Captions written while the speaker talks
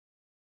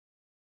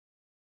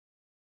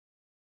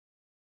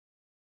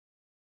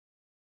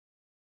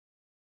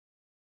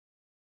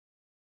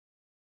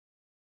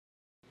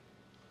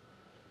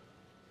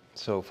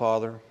So,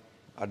 Father,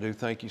 I do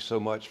thank you so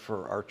much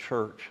for our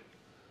church.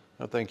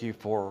 I thank you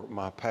for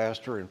my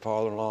pastor and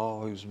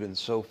father-in-law who's been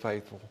so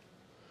faithful.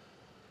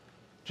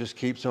 Just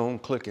keeps on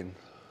clicking.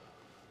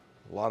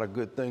 A lot of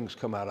good things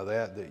come out of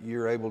that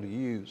you're able to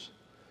use.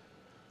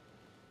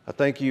 I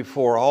thank you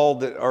for all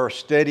that are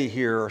steady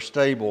here, are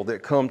stable,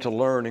 that come to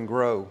learn and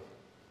grow.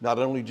 Not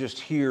only just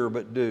hear,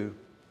 but do.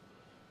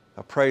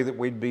 I pray that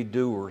we'd be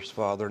doers,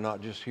 Father,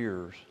 not just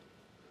hearers.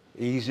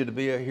 Easy to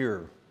be a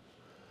hearer.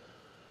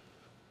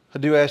 I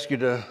do ask you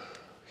to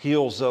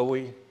heal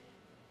Zoe.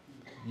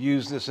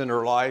 Use this in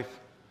her life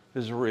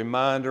as a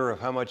reminder of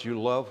how much you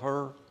love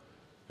her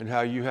and how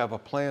you have a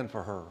plan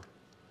for her.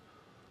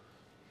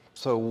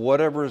 So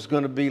whatever is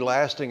going to be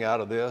lasting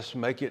out of this,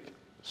 make it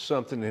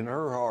something in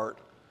her heart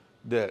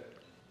that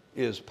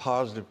is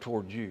positive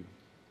towards you.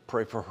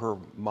 Pray for her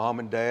mom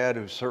and dad,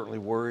 who's certainly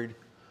worried,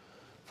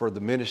 for the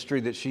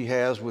ministry that she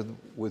has with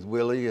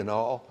Willie and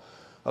all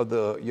of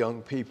the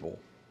young people.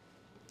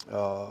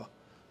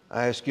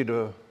 I ask you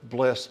to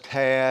bless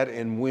Tad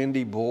and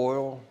Wendy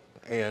Boyle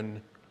and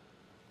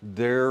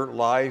their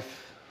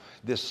life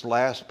this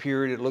last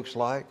period, it looks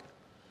like.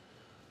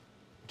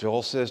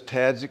 Joel says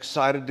Tad's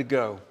excited to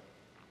go.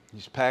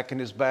 He's packing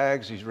his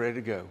bags. He's ready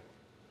to go.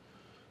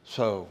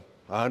 So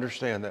I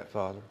understand that,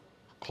 Father.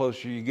 The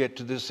closer you get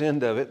to this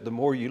end of it, the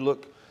more you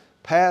look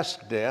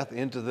past death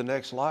into the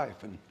next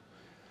life. And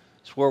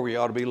it's where we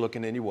ought to be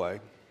looking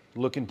anyway.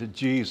 Looking to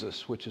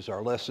Jesus, which is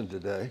our lesson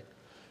today.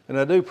 And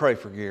I do pray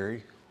for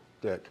Gary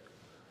that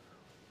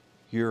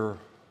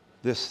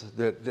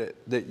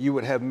that you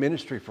would have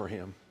ministry for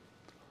him.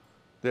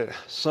 That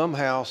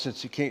somehow,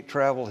 since he can't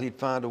travel, he'd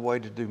find a way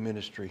to do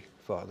ministry,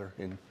 Father,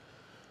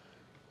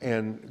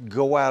 and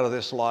go out of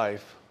this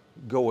life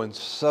going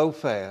so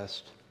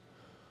fast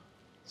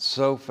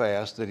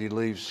that he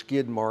leaves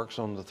skid marks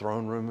on the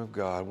throne room of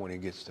God when he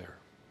gets there.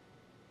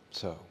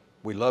 So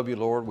we love you,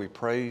 Lord. We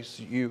praise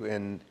you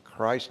in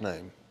Christ's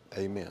name.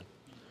 Amen.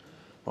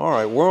 All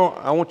right, well,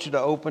 I want you to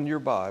open your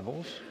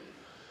Bibles.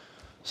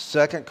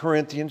 2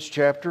 Corinthians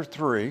chapter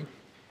 3.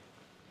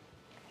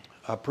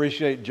 I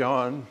appreciate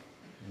John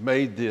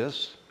made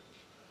this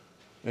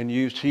and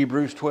used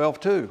Hebrews 12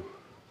 too.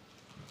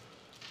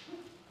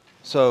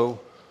 So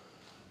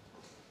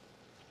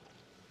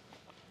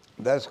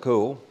that's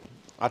cool.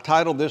 I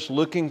titled this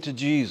Looking to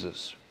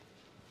Jesus.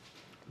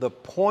 The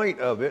point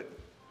of it,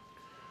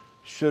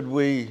 should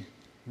we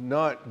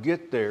not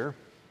get there,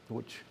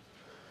 which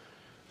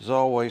is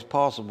always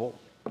possible,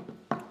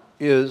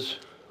 is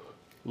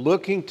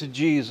looking to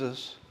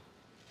Jesus,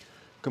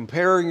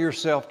 comparing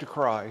yourself to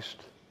Christ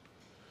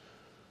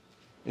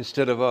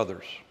instead of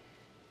others,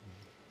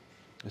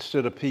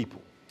 instead of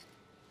people.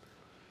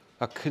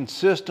 I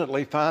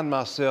consistently find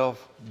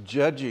myself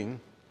judging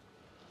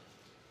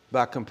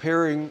by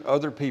comparing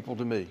other people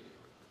to me.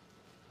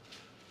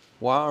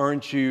 Why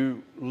aren't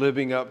you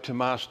living up to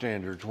my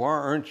standards? Why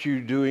aren't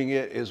you doing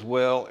it as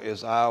well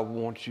as I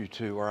want you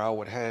to, or I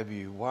would have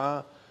you?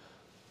 Why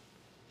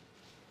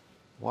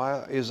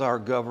is our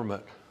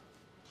government,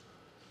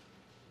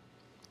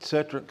 et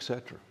cetera, et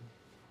cetera?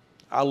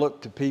 I look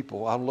to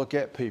people, I look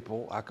at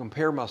people, I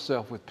compare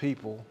myself with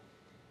people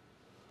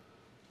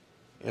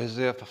as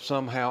if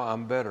somehow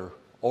I'm better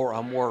or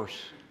I'm worse.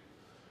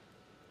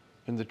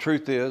 And the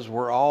truth is,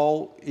 we're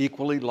all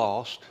equally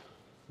lost,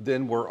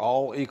 then we're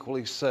all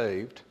equally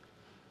saved.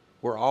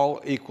 We're all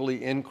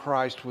equally in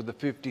Christ with the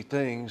 50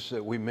 things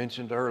that we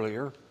mentioned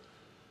earlier.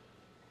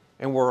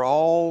 And we're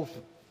all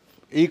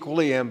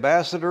equally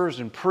ambassadors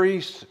and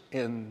priests,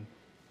 and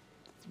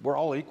we're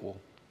all equal.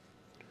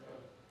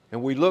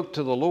 And we look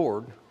to the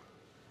Lord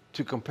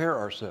to compare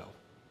ourselves,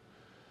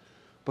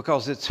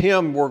 because it's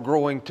Him we're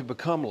growing to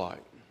become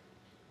like.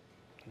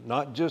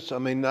 Not just,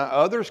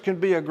 others can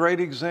be a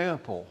great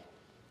example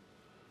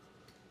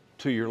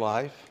to your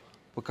life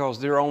because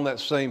they're on that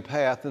same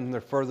path and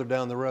they're further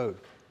down the road.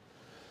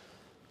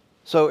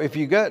 So if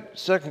you got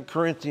 2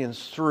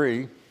 Corinthians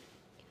 3,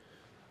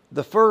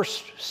 the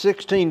first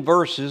 16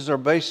 verses are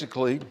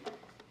basically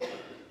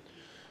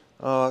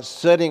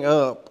setting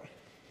up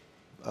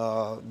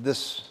the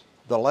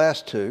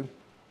last two.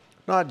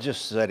 Not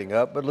just setting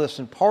up, but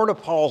listen, part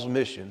of Paul's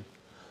mission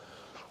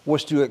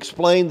was to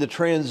explain the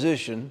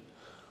transition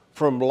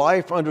from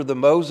life under the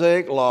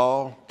Mosaic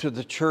law to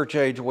the church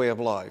age way of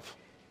life.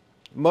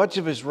 Much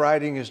of his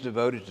writing is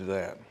devoted to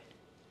that.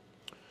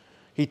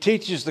 He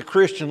teaches the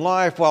Christian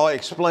life while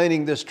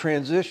explaining this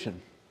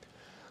transition.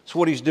 That's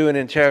what he's doing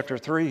in chapter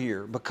 3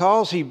 here.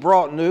 Because he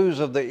brought news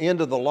of the end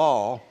of the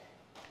law,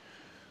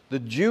 the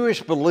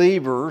Jewish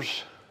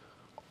believers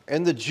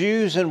and the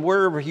Jews and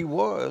wherever he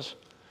was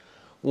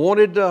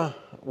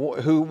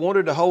who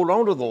wanted to hold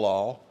on to the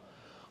law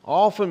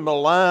often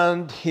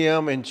maligned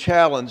him and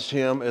challenged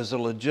him as a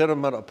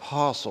legitimate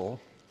apostle.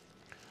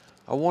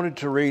 I wanted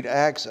to read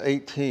Acts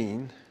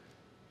 18,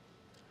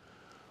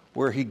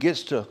 where he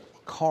gets to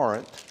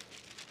Corinth,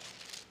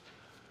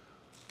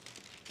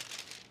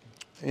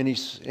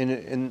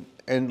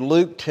 and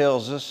Luke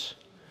tells us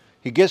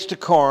he gets to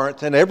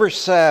Corinth, and every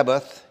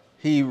Sabbath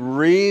he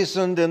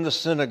reasoned in the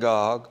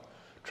synagogue,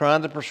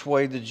 trying to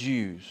persuade the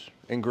Jews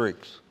and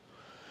Greeks.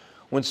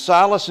 When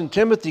Silas and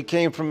Timothy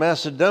came from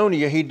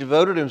Macedonia, he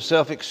devoted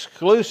himself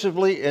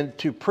exclusively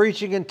to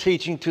preaching and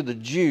teaching to the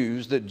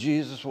Jews that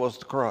Jesus was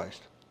the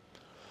Christ.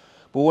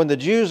 But when the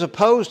Jews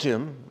opposed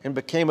him and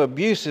became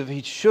abusive,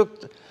 he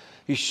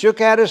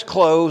shook out his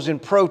clothes in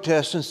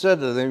protest and said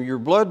to them, "Your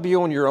blood be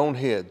on your own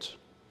heads.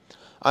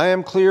 I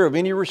am clear of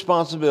any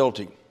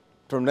responsibility.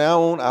 From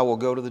now on, I will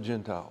go to the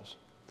Gentiles."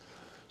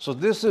 So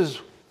this is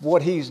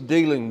what he's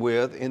dealing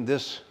with in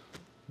this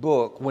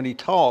book when he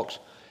talks.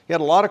 He had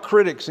a lot of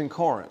critics in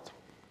Corinth.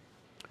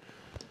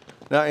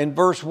 Now in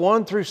verse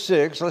 1 through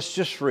 6, let's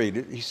just read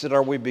it. He said,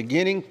 "Are we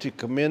beginning to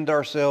commend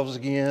ourselves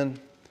again?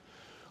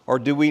 Or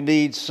do we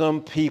need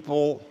some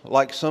people,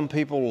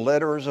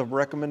 letters of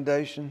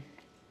recommendation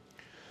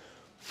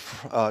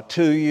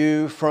to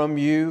you, from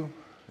you?"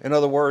 In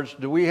other words,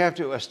 do we have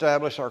to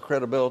establish our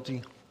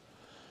credibility?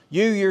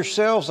 "You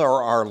yourselves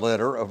are our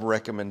letter of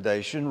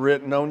recommendation,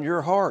 written on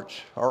your hearts,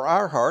 or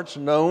our hearts,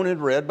 known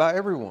and read by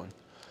everyone."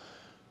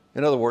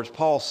 In other words,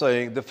 Paul's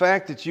saying the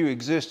fact that you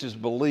exist as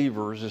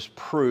believers is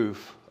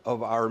proof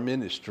of our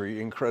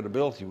ministry and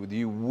credibility with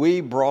you. We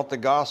brought the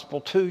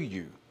gospel to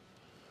you.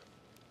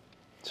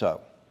 So,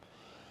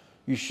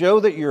 you show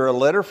that you're a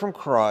letter from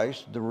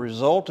Christ, the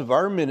result of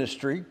our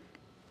ministry.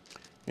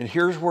 And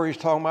here's where he's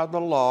talking about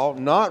the law,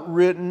 not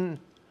written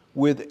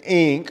with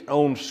ink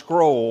on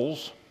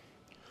scrolls,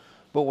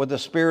 but with the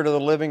Spirit of the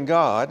living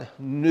God,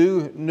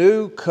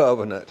 new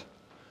covenant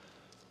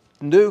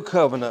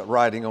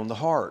writing on the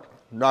heart.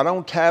 Not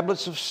on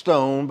tablets of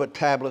stone, but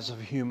tablets of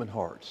human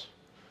hearts.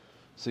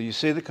 So you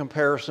see the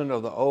comparison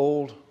of the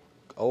old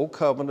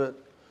covenant,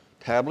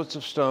 tablets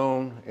of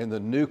stone, and the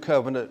new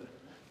covenant,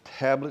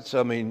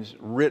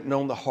 written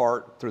on the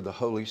heart through the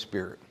Holy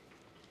Spirit.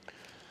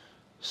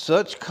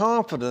 Such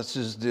confidence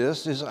as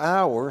this is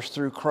ours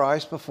through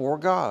Christ before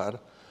God.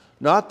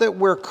 Not that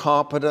we're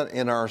competent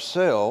in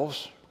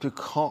ourselves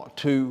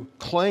to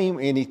claim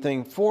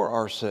anything for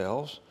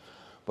ourselves,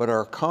 but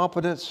our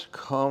competence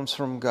comes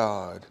from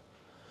God.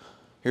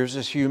 Here's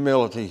this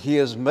humility. He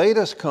has made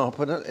us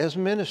competent as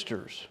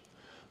ministers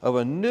of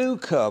a new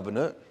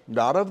covenant,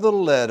 not of the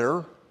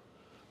letter,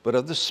 but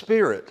of the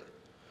Spirit.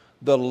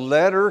 The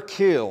letter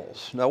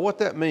kills. Now what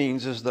that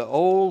means is the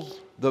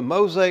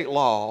Mosaic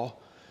law,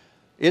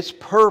 its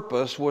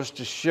purpose was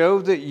to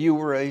show that you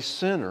were a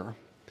sinner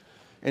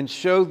and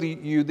show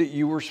you that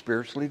you were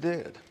spiritually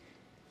dead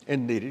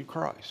and needed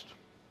Christ.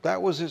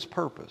 That was its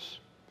purpose.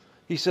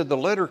 He said the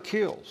letter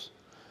kills.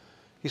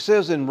 He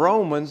says in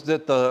Romans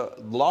that the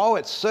law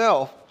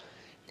itself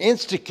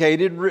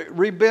instigated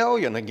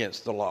rebellion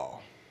against the law.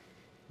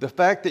 The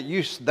fact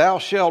that thou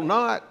shalt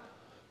not,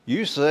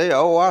 you say,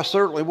 "Oh, I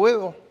certainly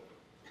will."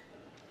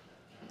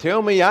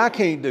 Tell me I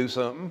can't do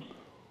something.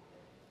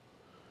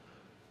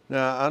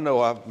 Now, I know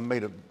I've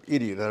made an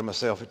idiot out of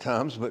myself at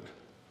times, but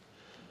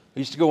I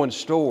used to go in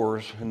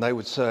stores and they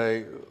would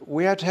say,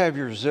 "We have to have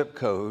your zip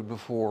code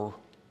before,"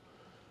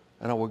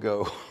 and I would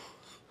go,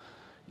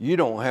 "You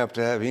don't have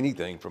to have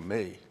anything from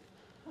me."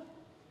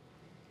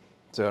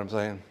 See what I'm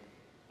saying?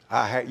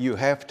 You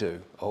have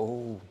to.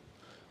 Oh.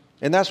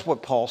 And that's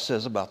what Paul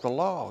says about the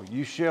law.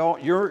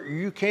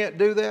 You can't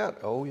do that?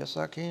 Oh, yes,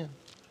 I can.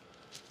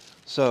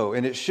 So,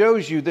 and it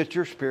shows you that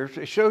you're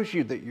spiritual. It shows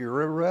you that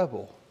you're a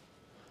rebel.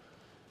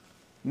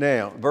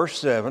 Now, verse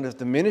 7, if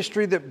the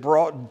ministry that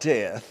brought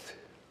death,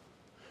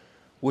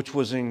 which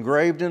was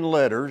engraved in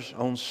letters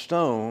on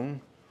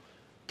stone,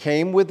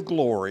 came with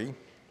glory.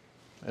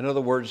 In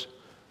other words,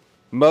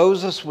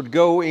 Moses would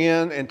go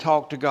in and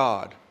talk to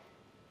God.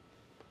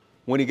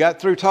 When he got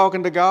through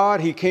talking to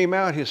God, he came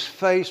out, his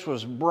face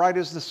was bright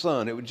as the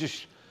sun. It would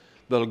just,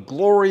 the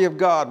glory of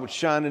God would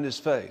shine in his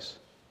face.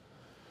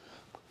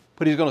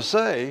 But he's going to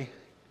say,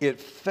 it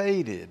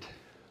faded.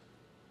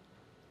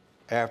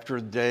 After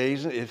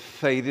days, it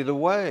faded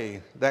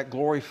away. That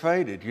glory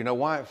faded. You know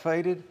why it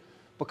faded?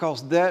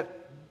 Because that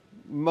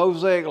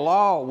Mosaic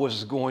law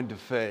was going to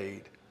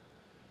fade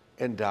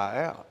and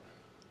die out.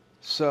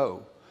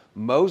 So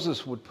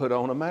Moses would put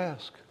on a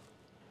mask.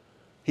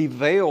 He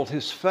veiled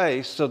his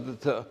face so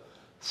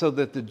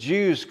that the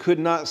Jews could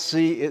not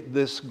see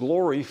this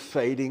glory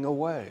fading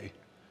away,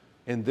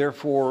 and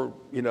therefore,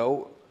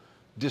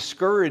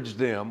 discourage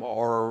them,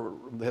 or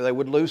they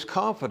would lose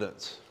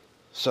confidence.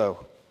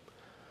 So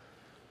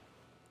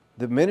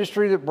the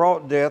ministry that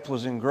brought death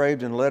was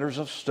engraved in letters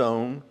of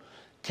stone,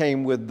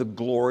 came with the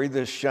glory,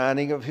 the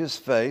shining of his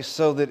face,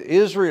 so that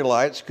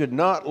Israelites could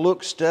not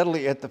look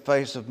steadily at the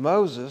face of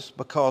Moses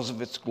because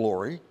of its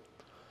glory.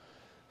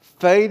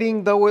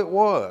 Fading though it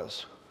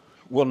was,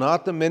 will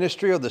not the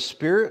ministry of the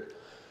Spirit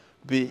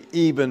be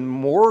even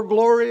more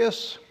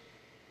glorious?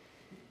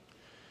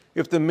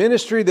 If the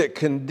ministry that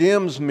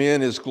condemns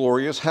men is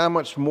glorious, how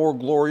much more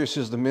glorious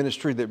is the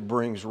ministry that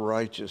brings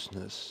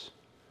righteousness,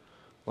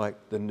 like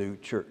the new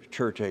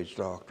church age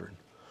doctrine?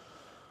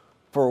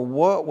 For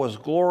what was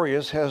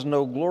glorious has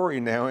no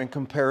glory now in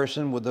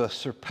comparison with the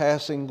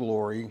surpassing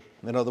glory.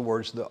 In other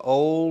words, the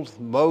old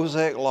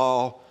Mosaic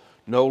law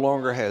no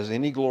longer has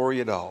any glory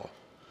at all.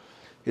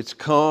 It's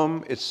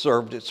come, it's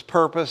served its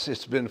purpose,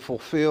 it's been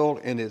fulfilled,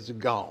 and it's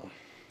gone.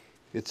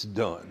 It's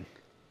done.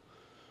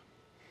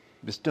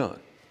 It's done.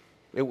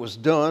 It was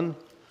done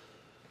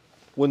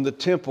when the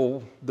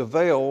temple, the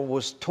veil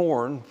was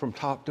torn from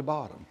top to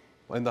bottom,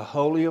 and the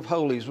Holy of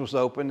Holies was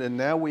opened, and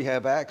now we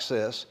have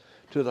access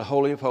to the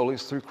Holy of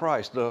Holies through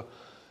Christ. The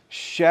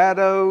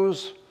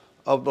shadows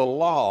of the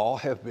law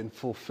have been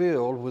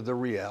fulfilled with the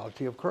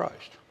reality of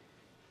Christ.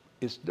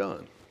 It's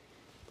done.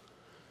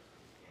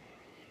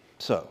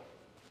 So,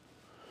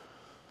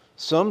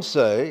 some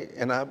say,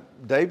 and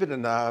David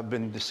and I have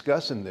been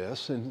discussing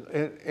this,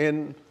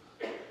 and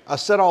I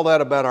said all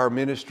that about our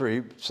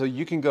ministry, so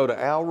you can go to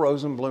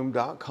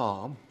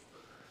alrosenblum.com.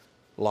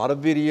 A lot of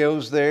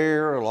videos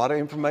there, a lot of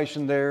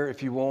information there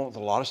if you want, a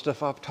lot of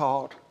stuff I've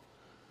taught.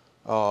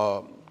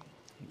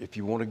 If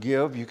you want to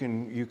give, you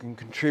can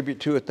contribute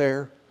to it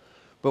there.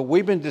 But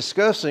we've been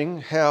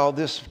discussing how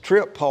this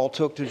trip Paul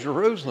took to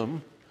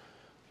Jerusalem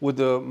with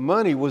the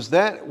money, was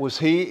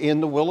he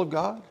in the will of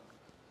God?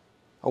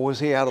 Or was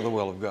he out of the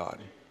will of God?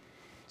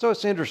 So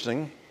it's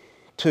interesting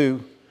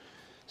to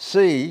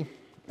see,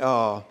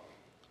 I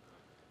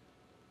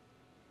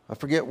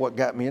forget what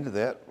got me into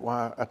that,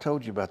 why I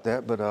told you about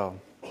that, but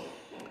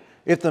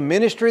if the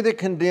ministry that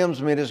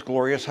condemns men is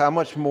glorious, how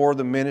much more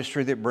the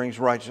ministry that brings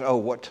righteousness? Oh,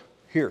 what?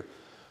 Here.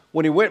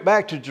 When he went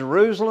back to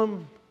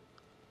Jerusalem,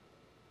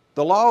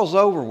 the law's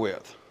over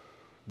with.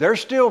 They're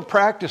still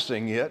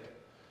practicing it.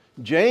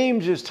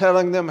 James is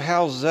telling them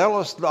how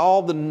zealous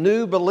all the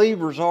new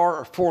believers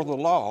are for the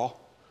law.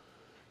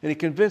 And he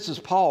convinces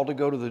Paul to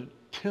go to the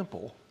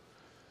temple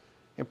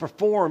and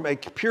perform a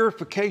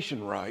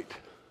purification rite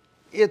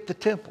at the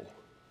temple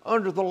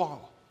under the law.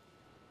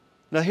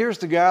 Now here's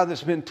the guy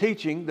that's been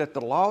teaching that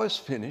the law is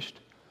finished.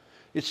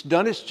 It's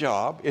done its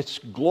job. It's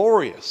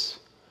glorious.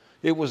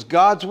 It was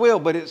God's will,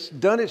 but it's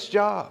done its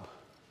job.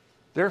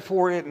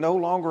 Therefore, it no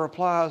longer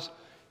applies.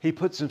 He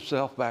puts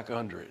himself back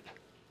under it.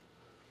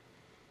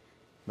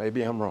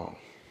 Maybe I'm wrong.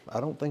 I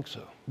don't think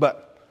so.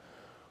 But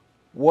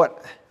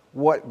what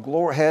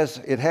glory has,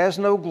 it has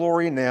no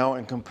glory now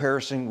in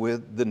comparison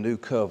with the new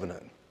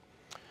covenant.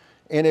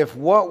 And if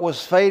what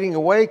was fading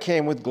away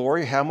came with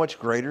glory, how much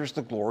greater is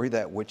the glory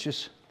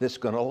that's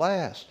going to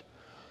last?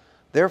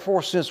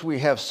 Therefore, since we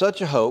have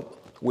such a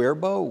hope, we're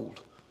bold.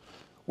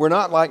 We're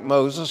not like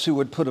Moses, who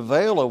would put a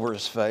veil over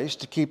his face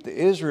to keep the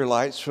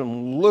Israelites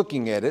from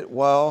looking at it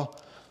while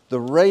the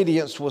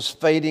radiance was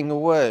fading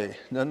away.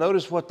 Now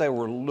notice what they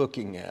were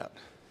looking at.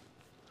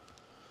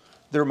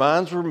 Their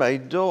minds were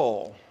made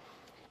dull.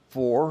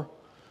 For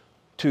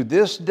to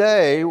this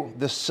day,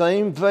 the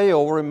same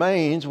veil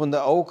remains when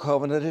the old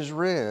covenant is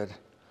read.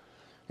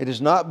 It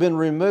has not been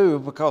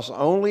removed because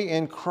only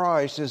in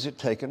Christ is it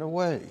taken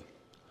away.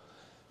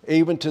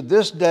 Even to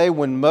this day,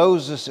 when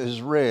Moses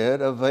is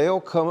read, a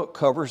veil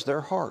covers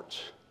their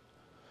hearts.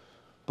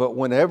 But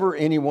whenever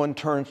anyone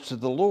turns to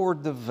the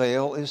Lord, the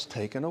veil is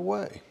taken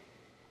away.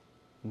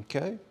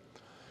 Okay?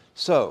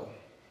 So,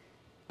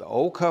 the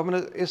old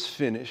covenant is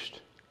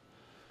finished.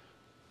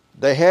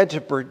 They had to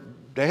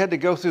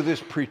go through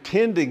this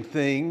pretending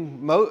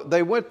thing.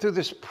 They went through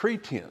this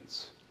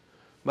pretense.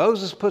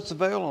 Moses puts a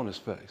veil on his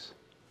face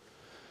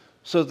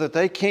so that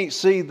they can't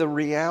see the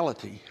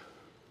reality.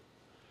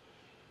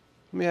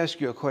 Let me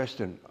ask you a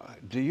question.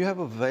 Do you have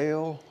a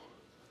veil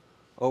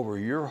over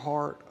your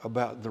heart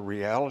about the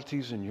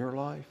realities in your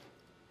life?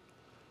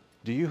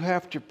 Do you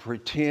have to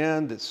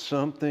pretend that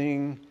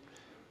something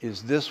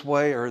is this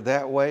way or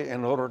that way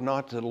in order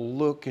not to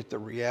look at the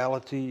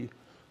reality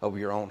of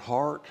your own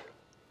heart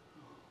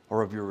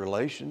or of your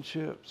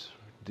relationships?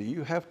 Do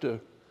you have to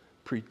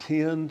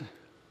pretend?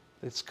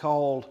 It's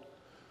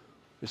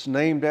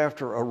named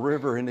after a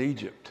river in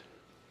Egypt.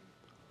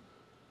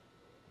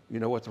 You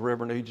know what the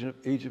river in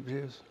Egypt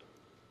is?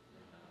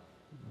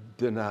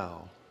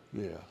 Denial.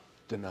 Yeah,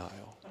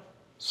 denial.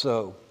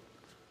 So,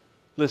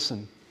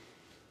 listen,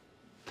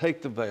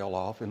 take the veil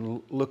off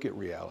and look at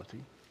reality.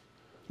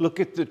 Look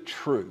at the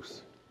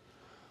truth.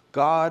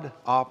 God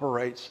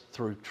operates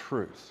through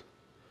truth,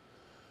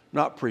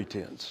 not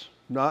pretense,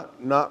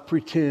 not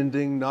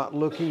pretending, not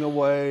looking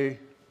away.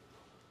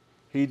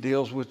 He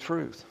deals with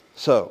truth.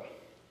 So,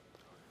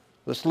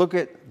 let's look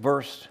at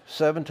verse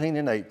 17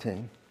 and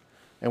 18,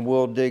 and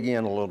we'll dig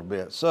in a little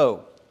bit.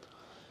 So,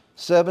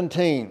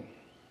 17,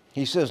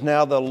 he says,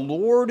 "Now the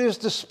Lord is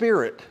the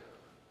Spirit,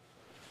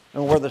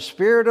 and where the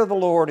Spirit of the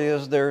Lord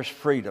is, there's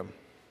freedom."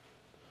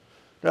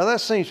 Now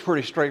that seems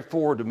pretty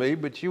straightforward to me,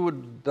 but you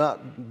would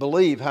not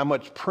believe how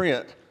much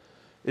print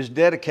is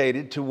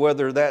dedicated to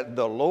whether that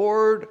the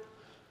Lord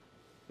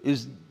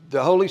is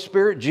the Holy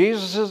Spirit,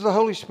 Jesus is the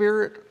Holy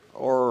Spirit,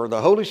 or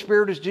the Holy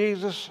Spirit is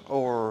Jesus,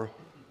 or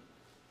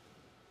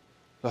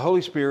the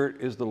Holy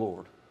Spirit is the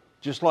Lord.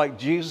 Just like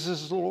Jesus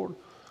is the Lord,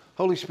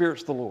 Holy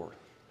Spirit's the Lord.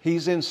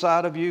 He's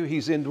inside of you.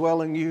 He's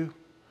indwelling you.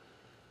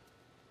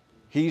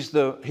 He's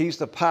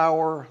the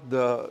power,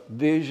 the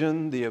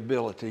vision, the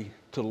ability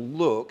to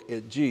look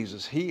at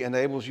Jesus. He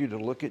enables you to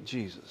look at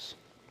Jesus.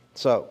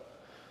 So,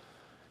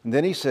 and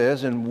then he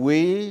says, "And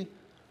we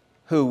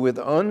who with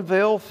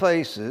unveiled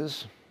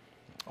faces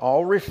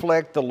all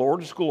reflect the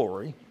Lord's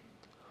glory,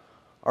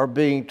 are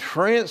being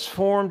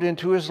transformed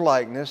into his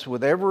likeness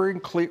with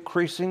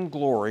ever-increasing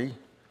glory,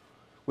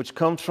 which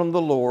comes from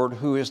the Lord,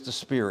 who is the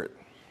Spirit.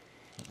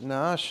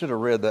 Now, I should have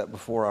read that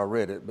before I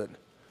read it, but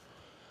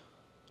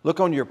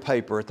look on your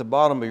paper. At the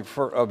bottom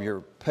of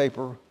your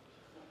paper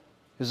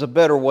is a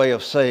better way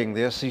of saying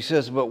this. He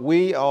says, but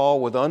we all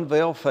with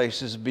unveiled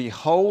faces,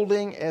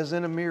 beholding as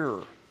in a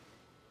mirror.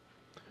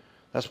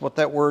 That's what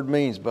that word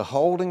means.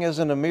 Beholding as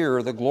in a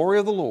mirror the glory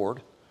of the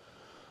Lord,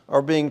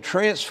 are being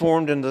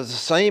transformed into the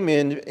same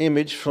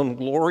image from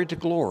glory to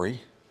glory,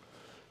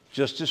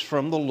 just as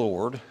from the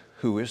Lord,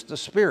 who is the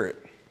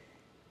Spirit.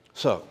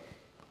 So,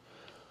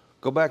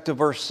 go back to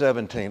verse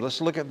 17.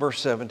 Let's look at verse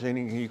 17,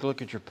 and you can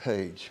look at your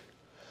page.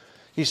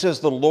 He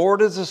says, the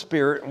Lord is the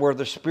Spirit, and where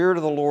the Spirit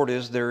of the Lord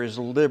is, there is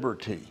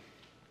liberty.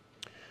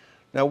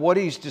 Now, what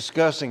he's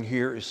discussing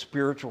here is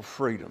spiritual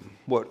freedom,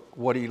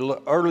 what he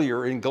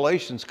earlier in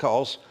Galatians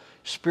calls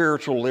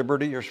spiritual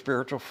liberty or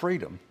spiritual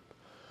freedom.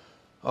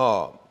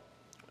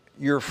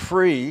 You're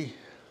free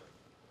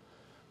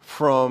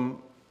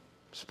from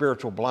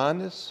spiritual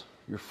blindness.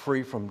 You're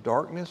free from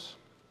darkness.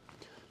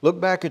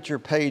 Look back at your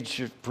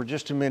page for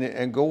just a minute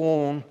and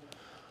go on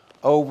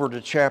over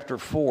to chapter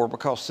 4,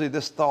 because, see,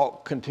 this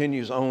thought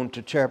continues on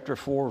to chapter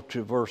 4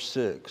 to verse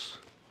 6.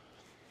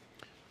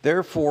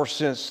 Therefore,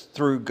 since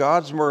through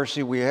God's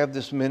mercy we have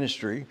this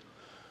ministry,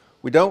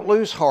 we don't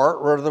lose heart,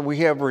 rather we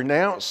have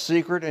renounced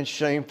secret and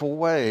shameful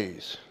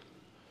ways.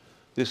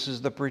 This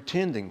is the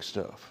pretending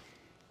stuff.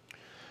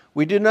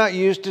 We do not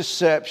use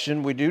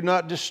deception. We do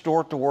not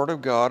distort the Word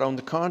of God. On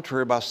the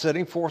contrary, by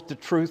setting forth the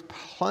truth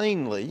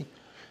plainly,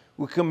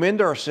 we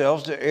commend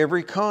ourselves to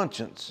every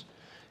conscience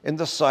in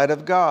the sight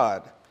of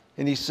God.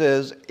 And he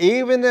says,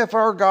 even if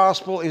our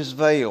gospel is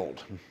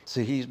veiled.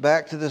 See, he's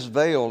back to this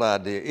veiled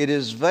idea. It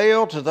is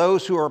veiled to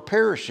those who are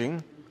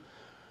perishing,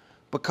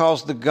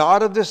 because the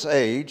God of this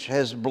age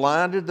has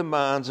blinded the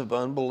minds of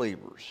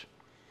unbelievers,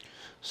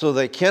 so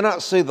they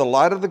cannot see the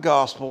light of the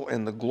gospel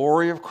and the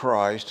glory of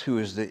Christ, who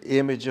is the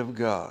image of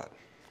God.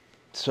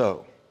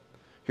 So,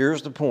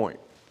 here's the point.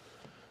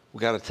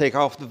 We've got to take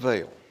off the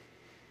veil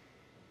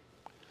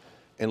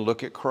and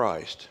look at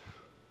Christ.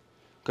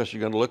 Because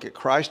you're going to look at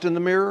Christ in the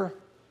mirror.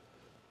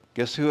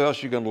 Guess who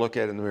else you're going to look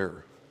at in the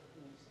mirror?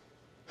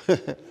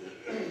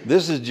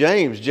 This is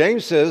James.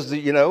 James says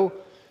that,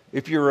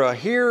 if you're a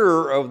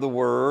hearer of the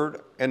word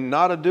and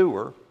not a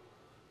doer,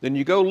 then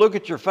you go look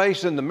at your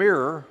face in the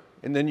mirror,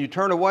 and then you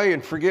turn away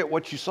and forget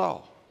what you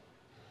saw.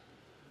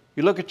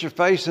 You look at your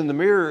face in the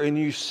mirror and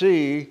you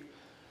see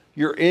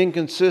your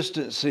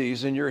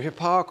inconsistencies and your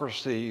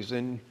hypocrisies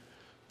and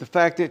the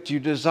fact that you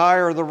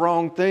desire the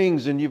wrong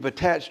things and you've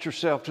attached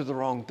yourself to the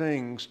wrong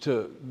things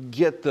to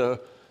get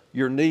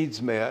your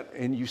needs met.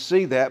 And you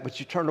see that, but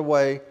you turn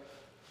away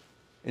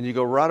and you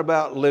go right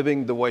about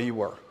living the way you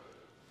were.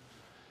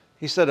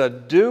 He said, a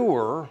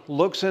doer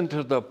looks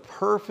into the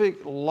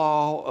perfect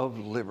law of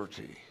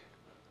liberty.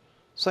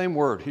 Same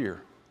word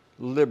here,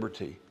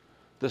 liberty.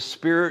 The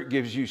Spirit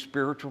gives you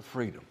spiritual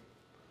freedom.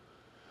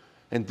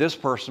 And this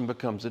person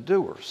becomes a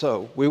doer.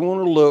 So we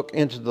want to look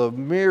into the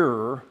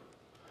mirror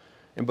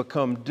and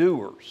become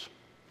doers.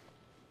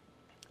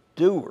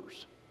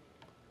 Doers.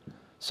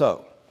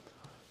 So,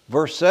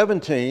 verse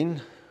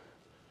 17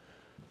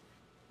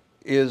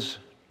 is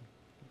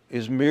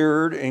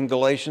mirrored in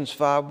Galatians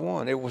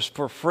 5:1. It was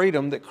for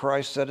freedom that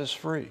Christ set us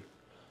free.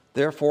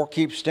 Therefore,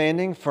 keep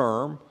standing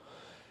firm,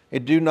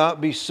 and do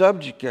not be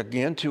subject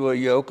again to a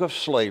yoke of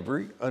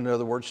slavery, in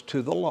other words,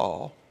 to the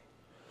law.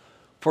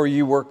 For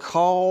you were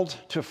called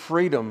to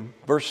freedom.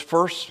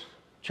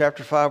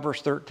 Chapter 5,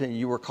 verse 13.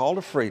 You were called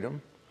to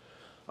freedom.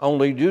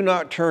 Only do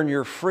not turn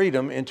your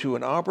freedom into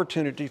an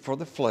opportunity for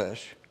the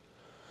flesh,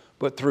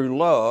 but through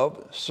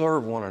love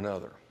serve one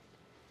another.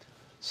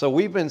 So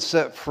we've been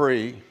set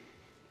free,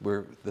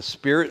 where the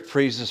Spirit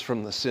frees us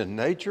from the sin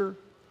nature.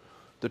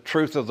 The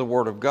truth of the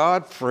Word of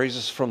God frees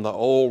us from the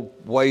old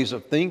ways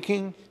of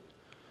thinking.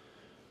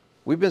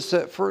 We've been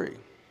set free.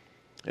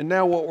 And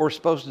now what we're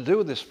supposed to do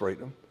with this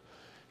freedom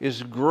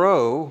is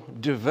grow,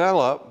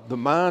 develop the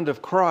mind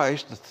of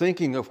Christ, the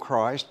thinking of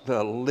Christ,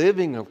 the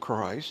living of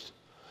Christ,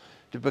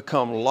 to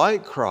become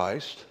like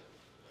Christ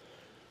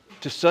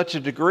to such a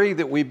degree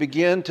that we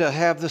begin to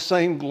have the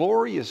same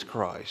glory as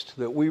Christ,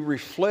 that we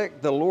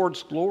reflect the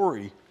Lord's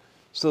glory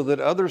so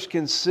that others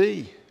can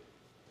see,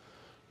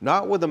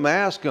 not with a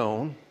mask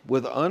on,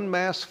 with an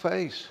unmasked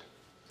face,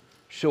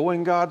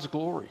 showing God's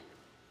glory.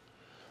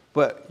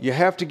 But you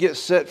have to get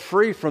set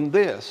free from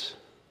this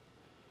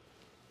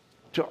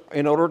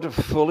in order to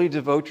fully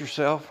devote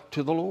yourself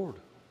to the Lord.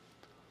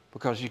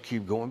 Because you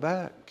keep going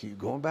back, keep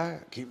going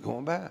back, keep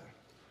going back.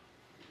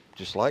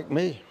 Just like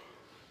me.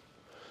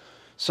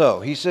 So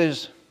he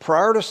says,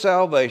 prior to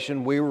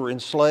salvation, we were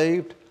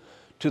enslaved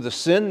to the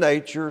sin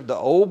nature, the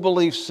old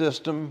belief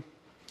system,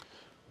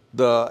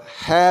 the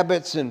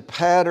habits and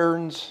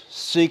patterns,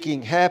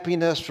 seeking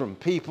happiness from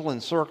people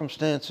and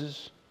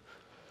circumstances,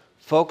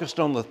 focused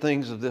on the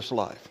things of this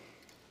life.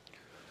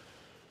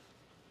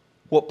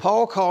 What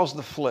Paul calls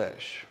the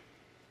flesh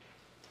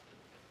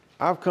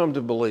I've come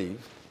to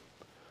believe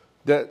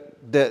that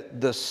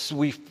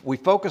we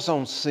focus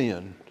on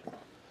sin.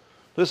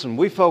 Listen,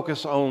 we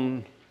focus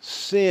on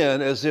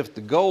sin as if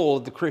the goal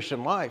of the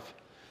Christian life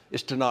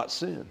is to not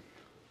sin.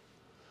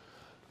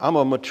 I'm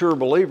a mature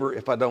believer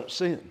if I don't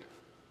sin.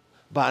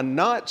 By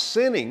not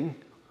sinning,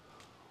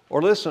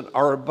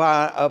 or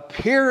by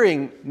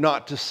appearing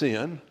not to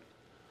sin,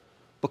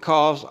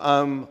 because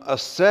I'm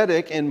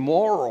ascetic and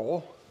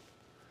moral,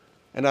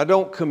 and I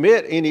don't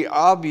commit any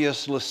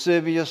obvious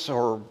lascivious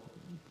or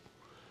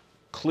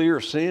clear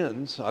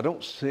sins, I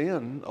don't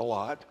sin a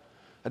lot,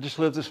 I just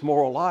live this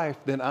moral life,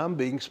 then I'm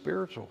being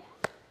spiritual.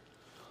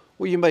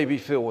 Well, you may be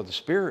filled with the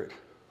Spirit,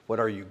 but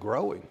are you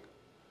growing?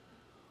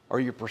 Are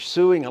you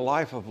pursuing a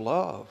life of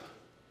love?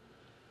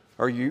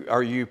 Are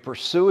you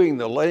pursuing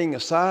the laying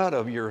aside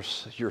of your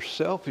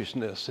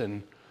selfishness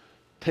and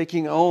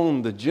taking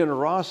on the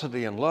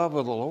generosity and love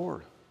of the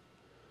Lord?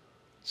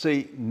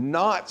 See,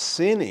 not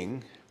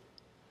sinning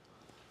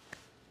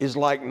is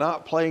like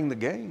not playing the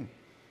game.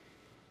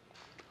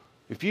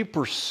 If you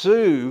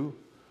pursue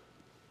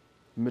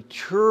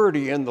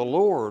maturity in the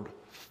Lord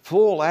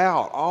full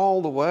out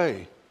all the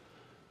way,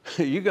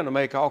 you're going to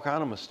make all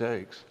kinds of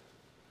mistakes.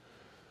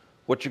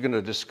 What you're going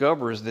to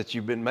discover is that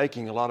you've been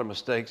making a lot of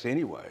mistakes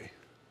anyway.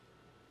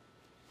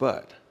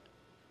 But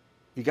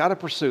you got to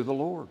pursue the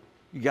Lord.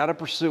 You got to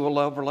pursue a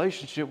love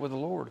relationship with the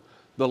Lord.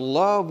 The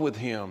love with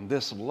Him,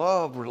 this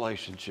love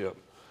relationship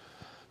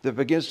that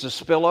begins to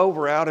spill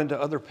over out into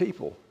other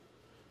people.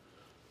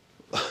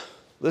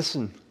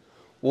 Listen,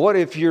 what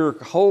if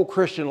your whole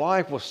Christian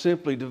life was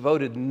simply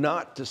devoted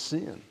not to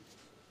sin?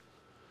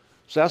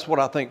 So that's what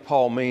I think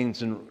Paul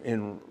means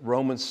in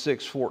Romans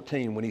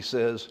 6:14 when he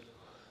says,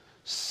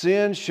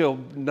 sin shall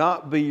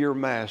not be your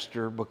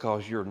master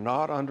because you're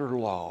not under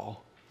law,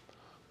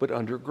 but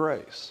under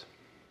grace.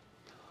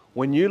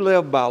 When you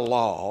live by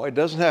law, it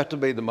doesn't have to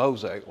be the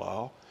Mosaic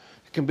law.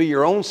 It can be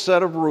your own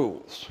set of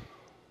rules.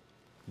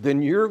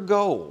 Then your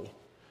goal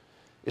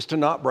is to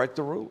not break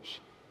the rules.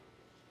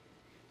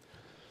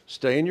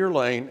 Stay in your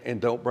lane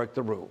and don't break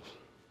the rules.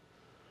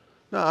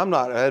 Now, I'm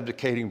not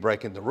advocating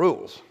breaking the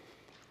rules.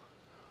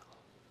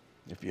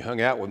 If you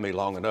hung out with me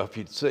long enough,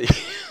 you'd see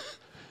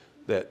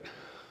that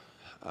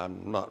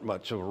I'm not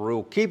much of a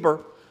rule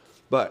keeper.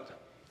 But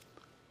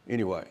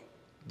anyway,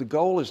 the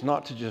goal is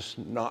not to just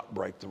not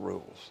break the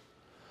rules.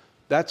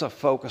 That's a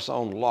focus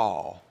on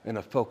law and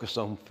a focus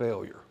on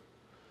failure.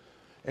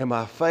 Am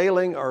I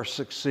failing or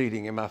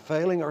succeeding? Am I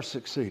failing or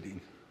succeeding?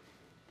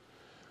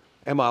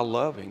 Am I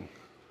loving?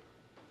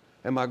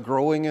 Am I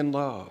growing in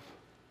love?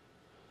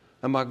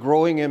 Am I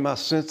growing in my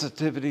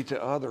sensitivity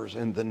to others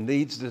and the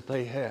needs that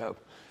they have?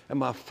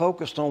 Am I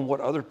focused on what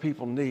other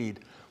people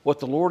need, what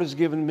the Lord has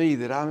given me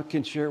that I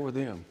can share with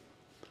them?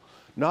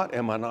 Not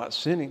am I not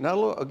sinning. Now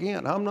look,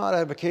 again, I'm not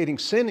advocating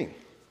sinning.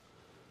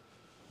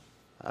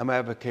 I'm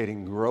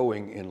advocating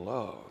growing in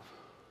love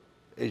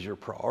as your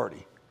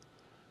priority.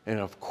 And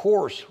of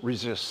course,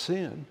 resist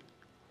sin.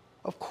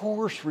 Of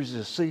course,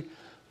 resist. See,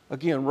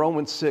 again,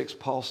 Romans 6,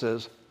 Paul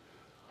says,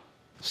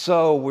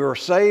 so we're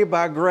saved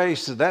by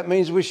grace. So that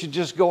means we should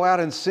just go out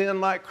and sin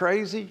like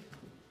crazy?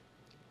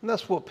 And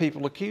that's what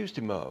people accused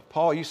him of.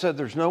 Paul, you said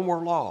there's no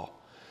more law.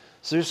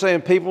 So you're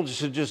saying people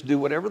should just do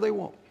whatever they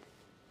want.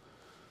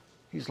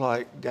 He's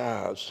like,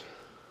 guys,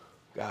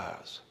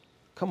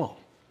 come on.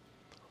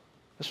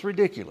 It's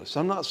ridiculous.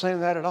 I'm not saying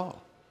that at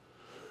all.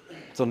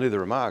 So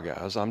neither am I,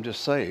 guys. I'm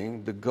just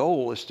saying the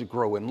goal is to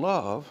grow in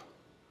love,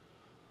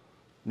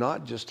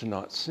 not just to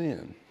not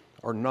sin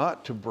or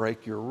not to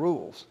break your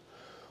rules.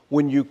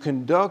 When you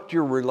conduct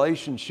your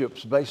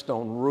relationships based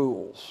on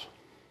rules,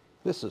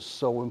 this is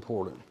so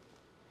important.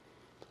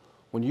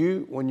 When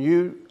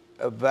you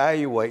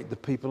evaluate the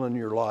people in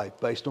your life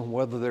based on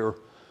whether they're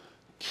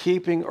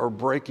keeping or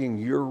breaking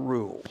your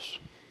rules,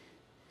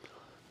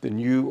 then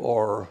you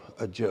are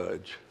a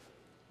judge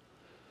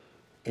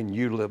and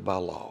you live by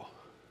law.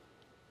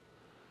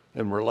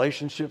 And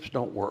relationships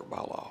don't work by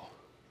law.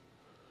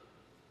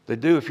 They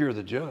do if you're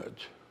the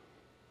judge.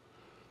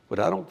 But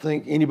I don't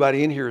think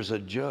anybody in here is a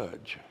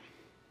judge.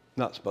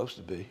 Not supposed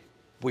to be.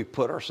 We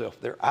put ourselves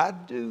there. I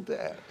do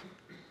that.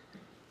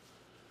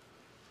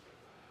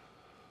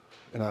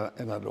 And I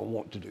don't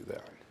want to do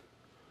that.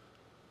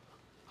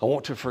 I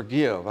want to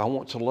forgive. I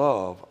want to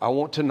love. I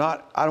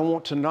don't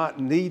want to not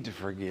need to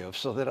forgive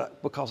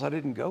because I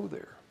didn't go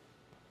there.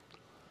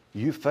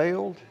 You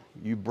failed.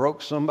 You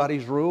broke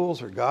somebody's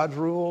rules or God's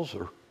rules.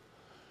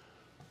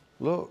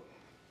 Look,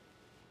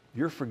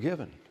 you're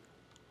forgiven.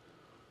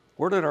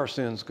 Where did our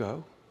sins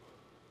go?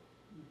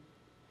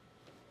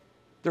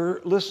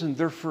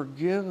 They're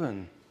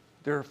forgiven.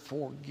 They're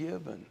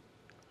forgiven.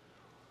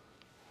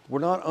 We're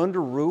not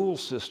under rule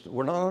system.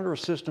 We're not under a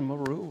system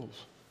of rules.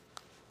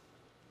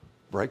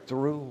 Break the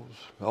rules.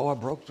 Oh, I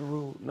broke the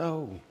rule.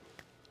 No.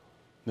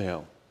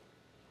 Now,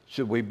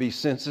 should we be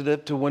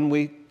sensitive to when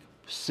we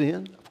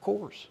sin? Of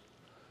course.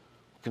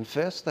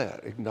 Confess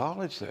that.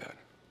 Acknowledge that.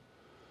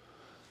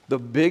 The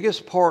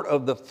biggest part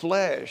of the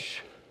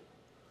flesh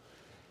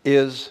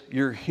is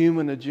your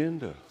human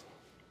agenda.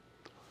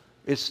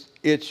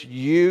 It's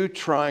you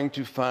trying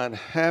to find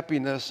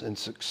happiness and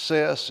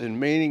success and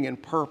meaning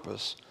and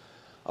purpose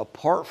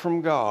apart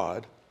from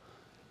God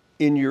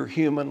in your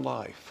human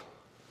life.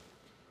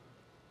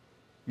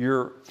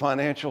 Your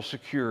financial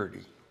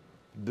security,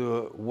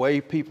 the way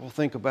people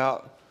think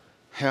about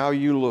how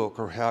you look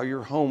or how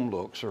your home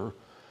looks or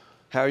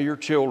how your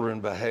children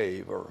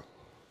behave or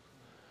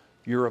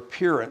your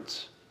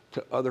appearance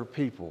to other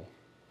people.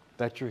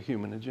 That's your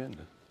human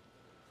agenda.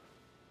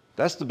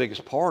 That's the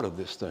biggest part of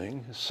this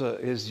thing,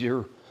 is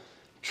you're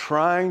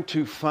trying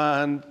to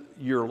find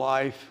your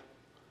life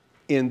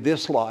in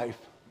this life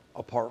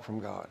apart from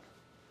God.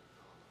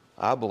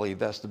 I believe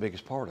that's the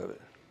biggest part of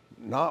it,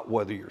 not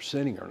whether you're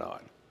sinning or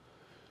not.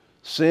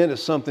 Sin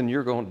is something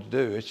you're going to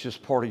do. It's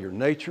just part of your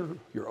nature,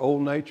 your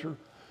old nature.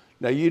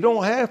 Now, you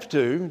don't have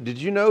to. Did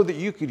you know that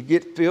you could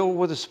get filled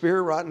with the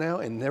Spirit right now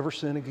and never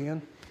sin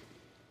again?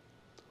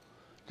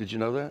 Did you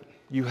know that?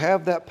 You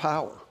have that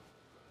power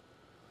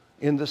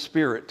in the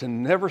Spirit to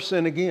never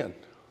sin again.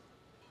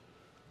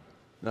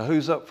 Now,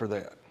 who's up for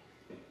that?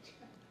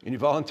 Any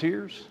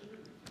volunteers?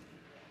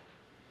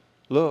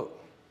 Look,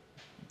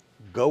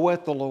 go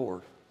at the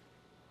Lord.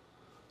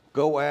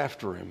 Go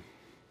after Him.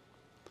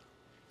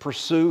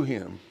 Pursue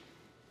Him.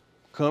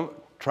 Come,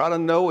 try to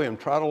know Him.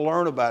 Try to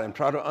learn about Him.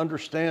 Try to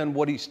understand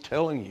what He's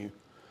telling you,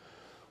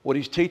 what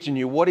He's teaching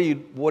you, what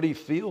He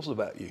feels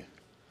about you,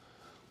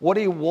 what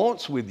He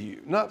wants with you,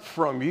 not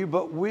from you,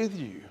 but with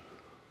you.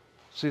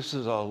 See, this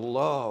is a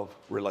love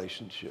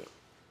relationship.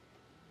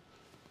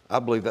 I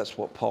believe that's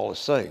what Paul is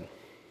saying.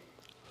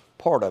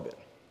 Part of it.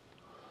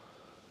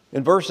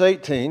 In verse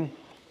 18,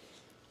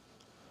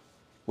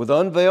 with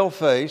unveiled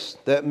face,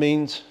 that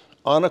means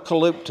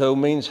anakalupto,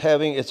 means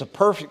having, it's a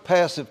perfect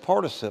passive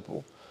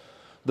participle.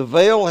 The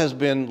veil has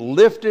been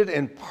lifted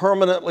and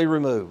permanently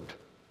removed.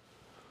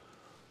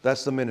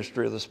 That's the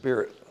ministry of the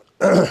Spirit.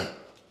 Then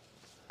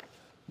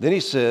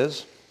he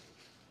says,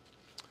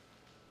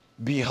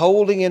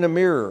 beholding in a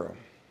mirror,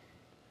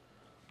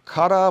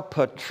 kata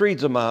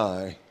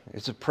patrizomai,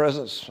 it's a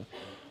present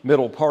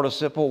middle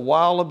participle,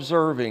 while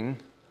observing.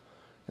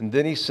 And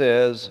then he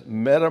says,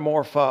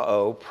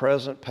 metamorphao,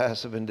 present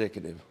passive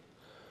indicative.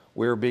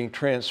 We're being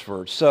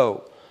transferred.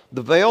 So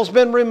the veil's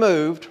been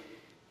removed,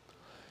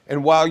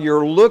 and while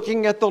you're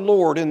looking at the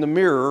Lord in the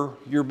mirror,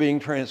 you're being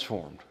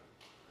transformed.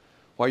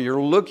 While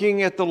you're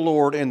looking at the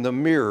Lord in the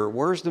mirror,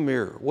 where's the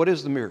mirror? What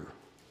is the mirror?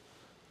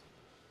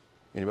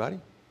 Anybody?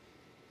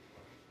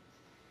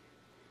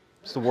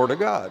 It's the Word of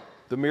God.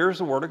 The mirror is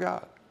the Word of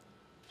God.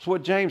 That's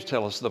what James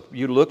tells us.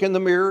 You look in the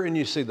mirror and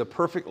you see the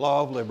perfect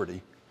law of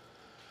liberty.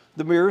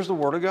 The mirror is the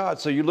Word of God.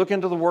 So you look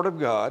into the Word of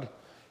God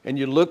and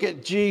you look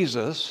at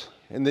Jesus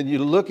and then you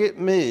look at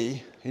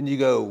me and you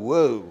go,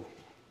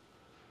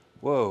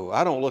 whoa,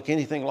 I don't look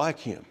anything like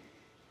Him.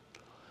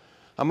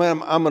 I'm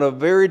in a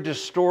very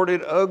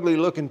distorted, ugly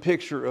looking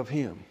picture of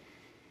Him.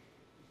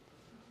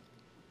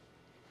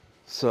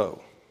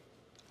 So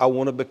I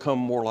want to become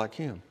more like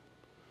Him.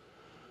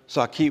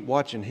 So I keep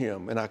watching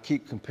Him and I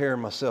keep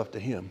comparing myself to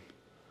Him.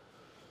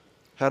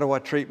 How do I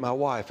treat my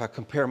wife? I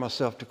compare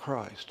myself to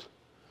Christ.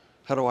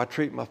 How do I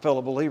treat my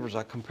fellow believers?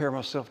 I compare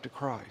myself to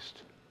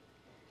Christ.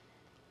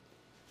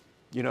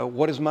 You know,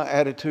 what is my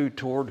attitude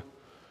toward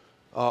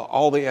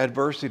all the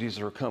adversities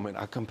that are coming?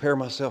 I compare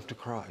myself to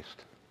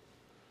Christ.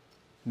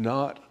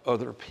 Not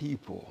other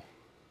people.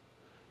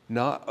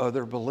 Not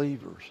other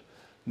believers.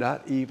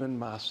 Not even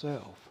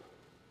myself.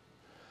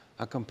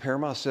 I compare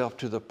myself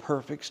to the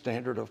perfect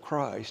standard of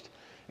Christ,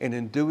 and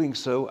in doing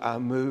so, I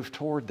move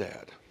toward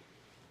that.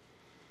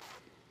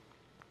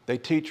 They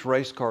teach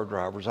race car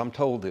drivers, I'm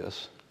told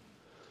this,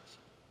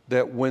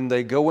 that when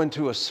they go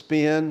into a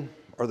spin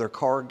or their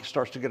car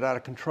starts to get out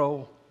of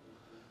control,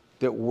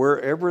 that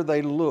wherever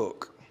they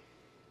look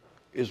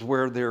is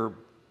where their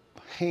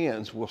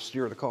hands will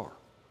steer the car.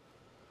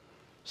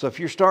 So if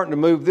you're starting to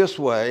move this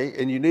way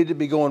and you need to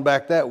be going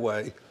back that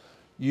way,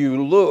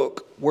 you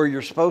look where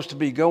you're supposed to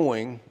be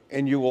going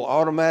and you will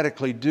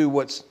automatically do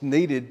what's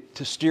needed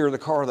to steer the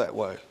car that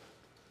way.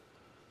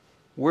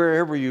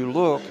 Wherever you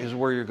look is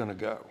where you're going to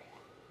go.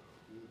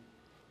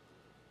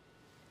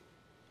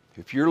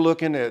 If you're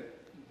looking at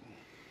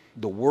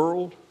the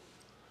world,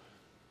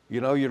 you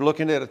know, you're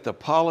looking at the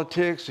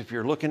politics, if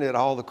you're looking at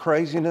all the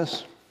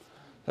craziness,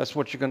 that's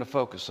what you're going to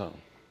focus on.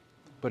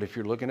 But if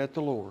you're looking at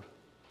the Lord,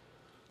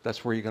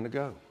 that's where you're going to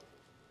go.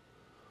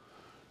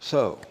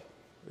 So,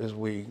 as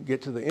we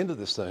get to the end of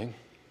this thing,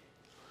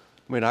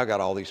 I mean, I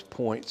got all these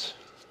points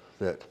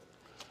that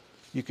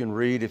you can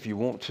read if you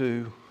want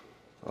to,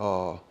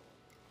 called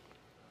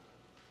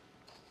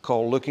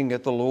Looking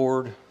at the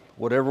Lord.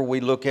 Whatever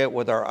we look at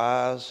with our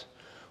eyes,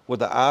 with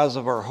the eyes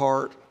of our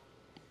heart,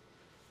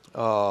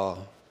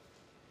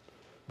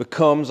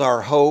 becomes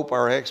our hope,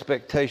 our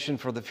expectation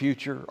for the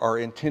future, our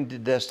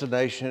intended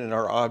destination, and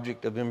our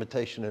object of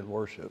imitation and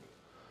worship.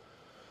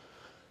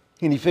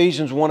 In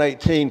Ephesians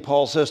 1:18,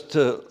 Paul says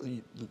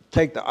to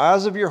take the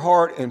eyes of your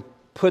heart and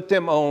put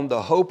them on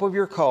the hope of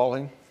your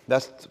calling.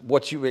 That's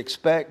what you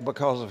expect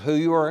because of who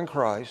you are in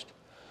Christ.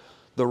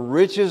 The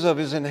riches of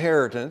His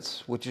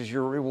inheritance, which is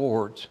your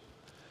rewards.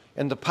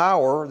 and the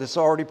power that's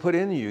already put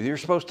in you. You're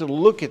supposed to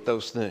look at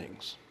those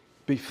things,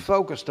 be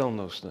focused on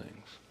those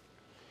things.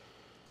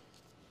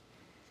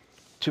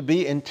 To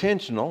be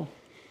intentional,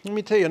 let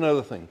me tell you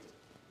another thing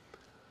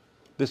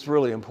that's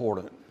really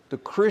important. The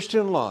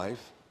Christian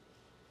life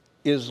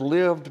is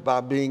lived by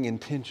being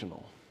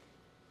intentional.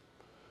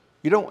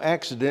 You don't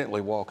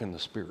accidentally walk in the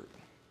Spirit.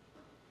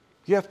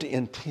 You have to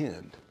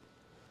intend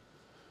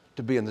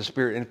to be in the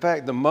Spirit. In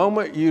fact, the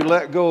moment you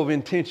let go of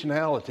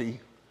intentionality,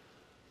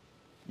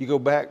 you go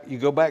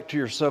back to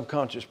your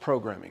subconscious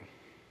programming,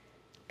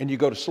 and you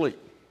go to sleep,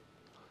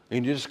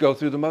 and you just go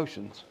through the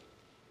motions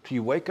till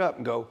you wake up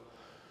and go,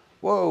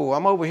 whoa,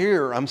 I'm over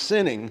here, I'm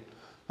sinning,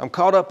 I'm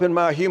caught up in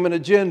my human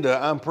agenda,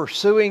 I'm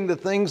pursuing the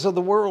things of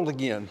the world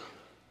again,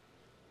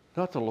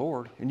 not the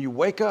Lord. And you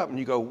wake up and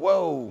you go,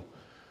 whoa,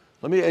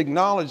 let me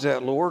acknowledge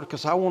that, Lord,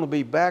 because I want to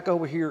be back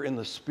over here in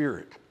the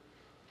Spirit.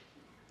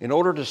 In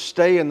order to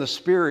stay in the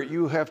Spirit,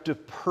 you have to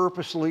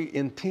purposely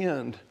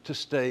intend to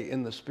stay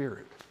in the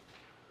Spirit.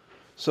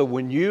 So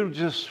when you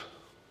just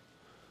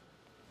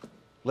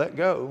let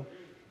go,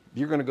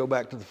 you're going to go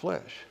back to the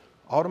flesh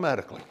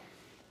automatically.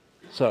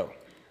 So,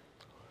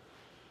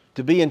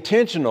 to be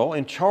intentional,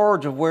 in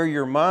charge of where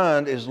your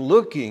mind is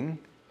looking,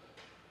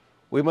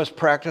 we must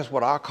practice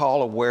what I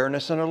call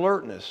awareness and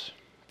alertness.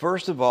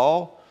 First of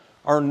all,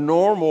 our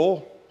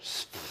normal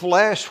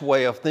flesh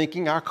way of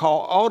thinking I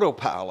call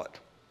autopilot.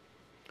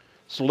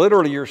 It's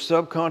literally your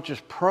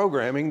subconscious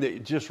programming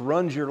that just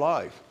runs your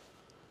life.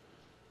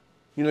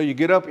 You know, you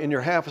get up and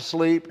you're half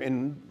asleep,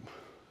 and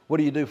what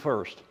do you do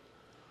first?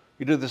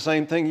 You do the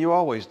same thing you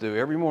always do.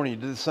 Every morning you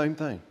do the same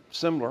thing,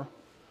 similar.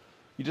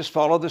 You just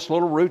follow this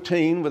little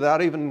routine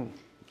without even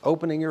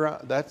opening your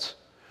eyes. That's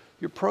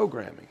your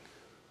programming.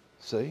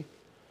 See?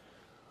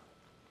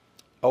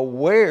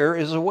 Aware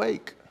is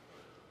awake.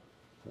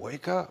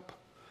 Wake up.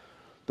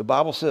 The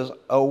Bible says,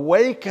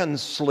 awaken,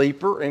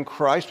 sleeper, and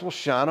Christ will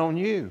shine on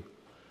you.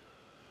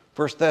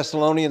 1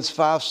 Thessalonians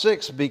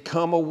 5:6,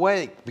 become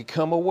awake,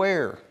 become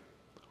aware.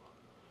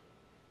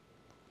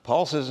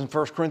 Paul says in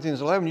 1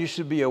 Corinthians 11, you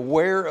should be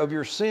aware of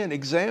your sin.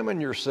 Examine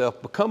yourself.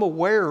 Become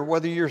aware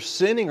whether you're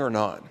sinning or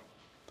not.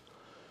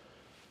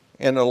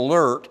 And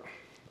alert,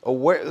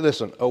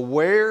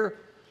 aware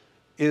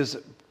is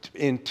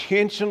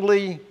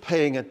intentionally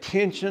paying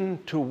attention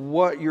to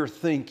what you're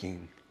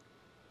thinking.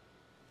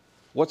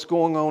 What's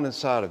going on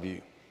inside of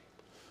you?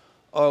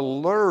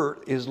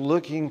 Alert is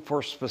looking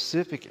for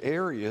specific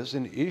areas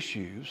and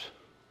issues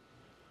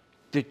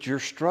that you're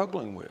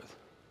struggling with.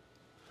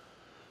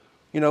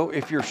 You know,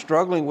 if you're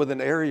struggling with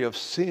an area of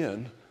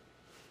sin,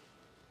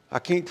 I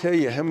can't tell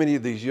you how many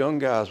of these young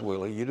guys,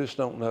 Willie, you just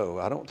don't know.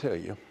 I don't tell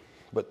you.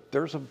 But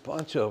there's a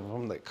bunch of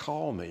them that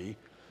call me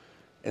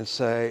and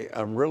say,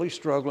 I'm really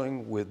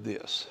struggling with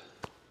this.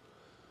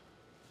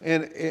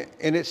 And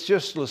it's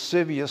just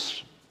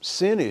lascivious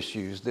sin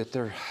issues that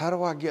they're, how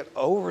do I get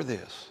over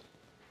this?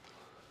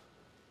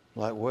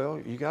 Like, well,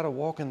 you got to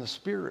walk in the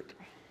Spirit.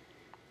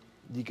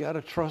 You got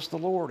to trust the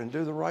Lord and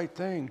do the right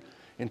thing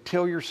and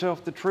tell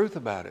yourself the truth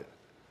about it.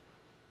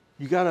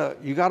 You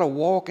got to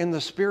walk in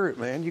the Spirit,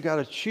 man. You got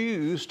to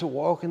choose to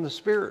walk in the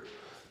Spirit.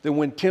 Then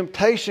when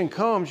temptation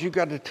comes, you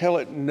got to tell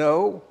it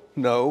no,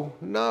 no,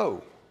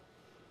 no.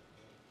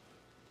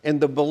 And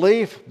the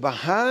belief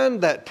behind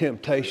that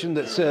temptation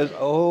that says,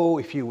 oh,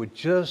 if you would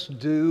just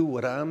do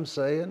what I'm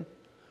saying.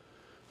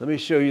 Let me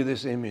show you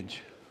this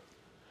image.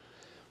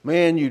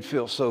 Man, you'd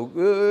feel so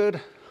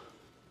good.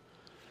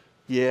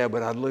 Yeah,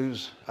 but I'd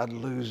lose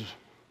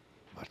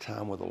my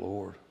time with the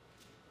Lord.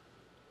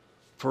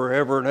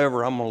 Forever and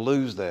ever, I'm going to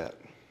lose that.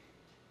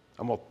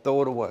 I'm going to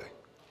throw it away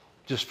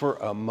just for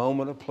a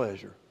moment of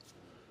pleasure.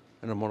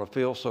 And I'm going to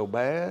feel so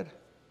bad.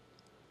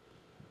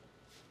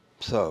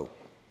 So,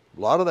 a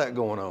lot of that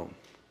going on.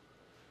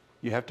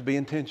 You have to be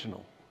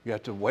intentional. You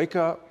have to wake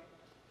up,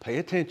 pay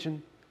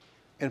attention,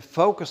 and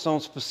focus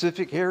on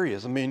specific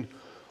areas. I mean,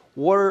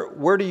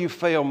 where do you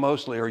fail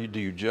mostly?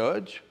 Do you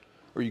judge?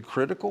 Are you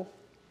critical?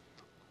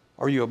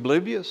 Are you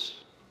oblivious?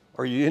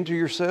 Are you into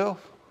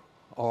yourself?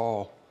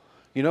 Are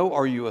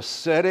you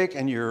ascetic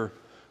and you're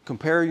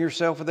comparing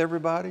yourself with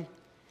everybody?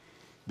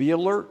 Be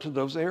alert to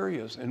those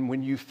areas. And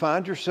when you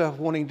find yourself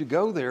wanting to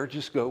go there,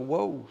 just go,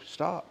 whoa,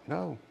 stop.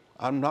 No,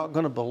 I'm not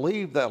going to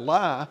believe that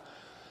lie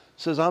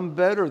says I'm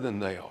better than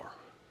they are.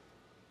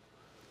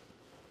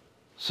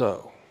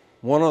 So,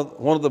 one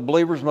of the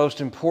believer's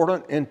most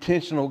important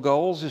intentional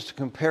goals is to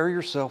compare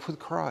yourself with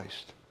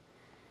Christ,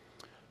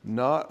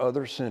 not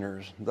other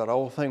sinners. That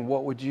old thing,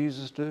 what would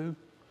Jesus do?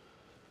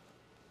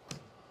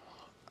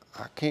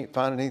 I can't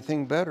find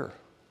anything better.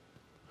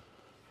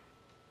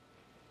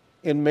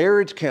 In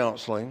marriage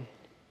counseling,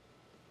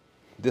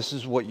 this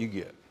is what you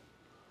get.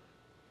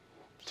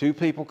 Two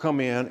people come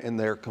in and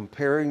they're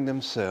comparing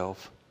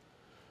themselves.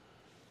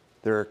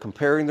 They're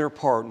comparing their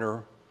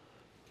partner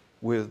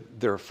with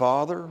their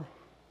father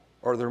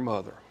or their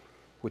mother,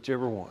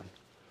 whichever one.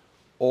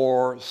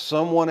 Or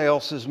someone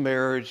else's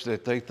marriage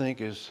that they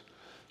think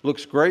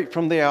looks great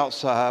from the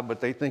outside,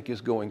 but they think is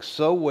going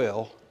so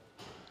well,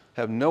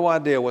 have no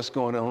idea what's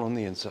going on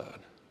the inside.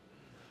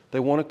 They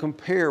want to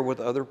compare with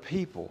other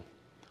people.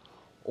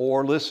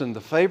 Or listen,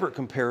 the favorite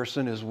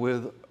comparison is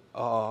with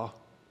a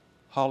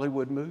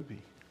Hollywood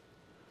movie.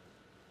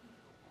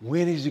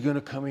 When is he going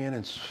to come in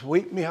and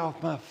sweep me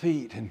off my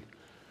feet and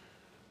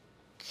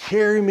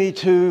carry me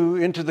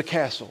into the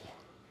castle?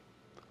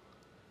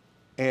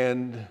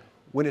 And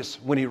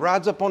when he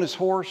rides up on his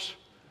horse,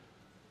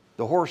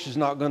 the horse is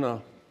not going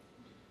to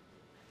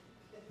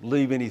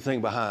leave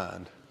anything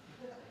behind.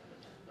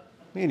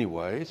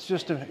 Anyway, it's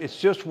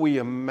just we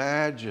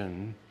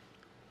imagine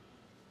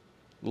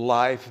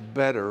life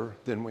better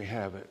than we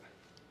have it.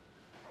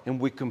 And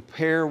we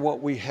compare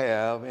what we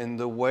have and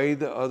the way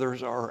the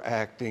others are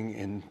acting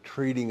and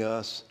treating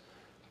us,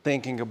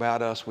 thinking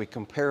about us. We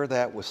compare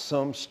that with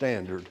some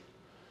standard.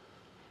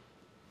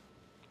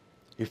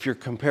 If you're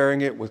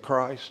comparing it with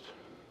Christ,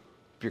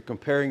 if you're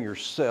comparing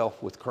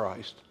yourself with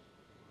Christ,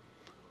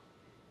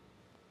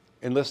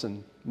 and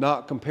listen,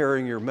 not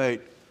comparing your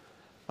mate.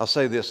 I'll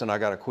say this and I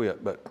got to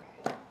quit, but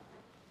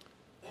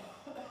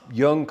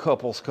young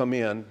couples come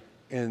in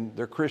and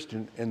they're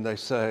Christian and they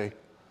say,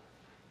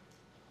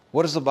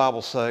 what does the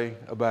Bible say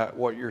about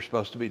what you're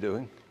supposed to be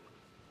doing?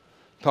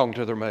 Talking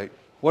to their mate.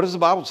 What does the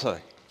Bible say?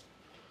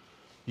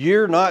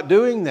 You're not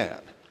doing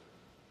that.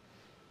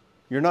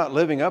 You're not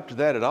living up to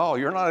that at all.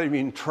 You're not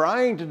even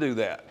trying to do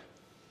that.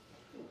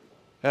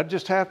 I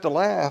just have to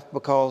laugh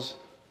because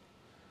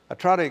I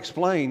try to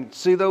explain.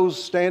 See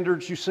those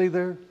standards you see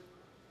there?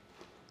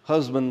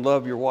 Husband,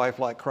 love your wife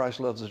like Christ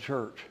loves the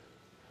church.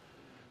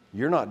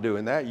 You're not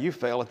doing that. You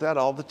fail at that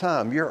all the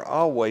time. You're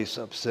always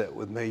upset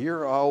with me.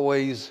 You're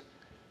always...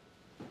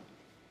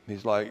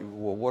 He's like,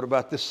 well, what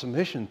about this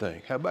submission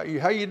thing? How about you?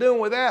 How you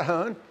doing with that,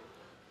 hon?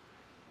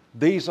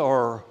 These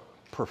are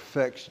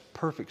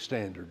perfect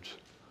standards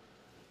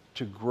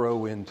to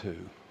grow into,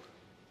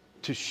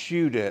 to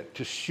shoot at,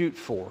 to shoot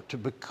for, to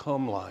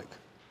become like.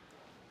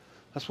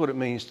 That's what it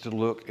means to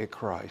look at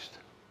Christ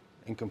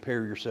and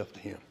compare yourself to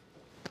Him.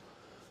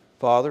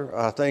 Father,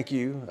 I thank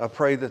you. I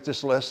pray that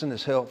this lesson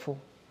is helpful.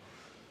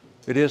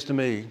 It is to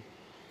me.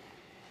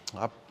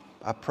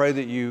 I pray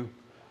that you,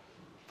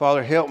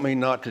 Father, help me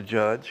not to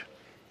judge.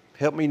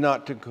 Help me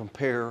not to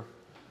compare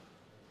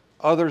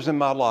others in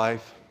my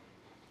life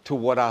to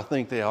what I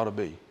think they ought to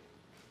be.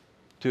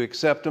 To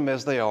accept them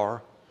as they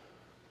are.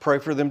 Pray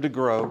for them to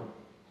grow.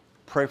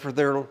 Pray for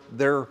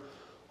their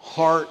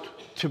heart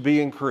to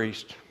be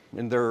increased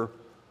and their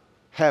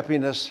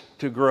happiness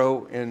to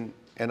grow. And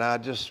I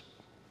just,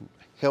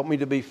 help me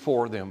to be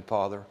for them,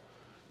 Father,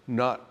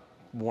 not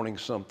wanting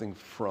something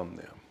from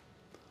them.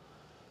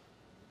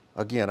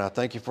 Again, I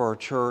thank you for our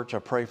church. I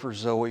pray for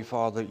Zoe,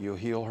 Father, that you'll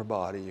heal her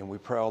body. And we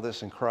pray all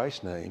this in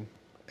Christ's name.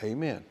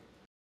 Amen.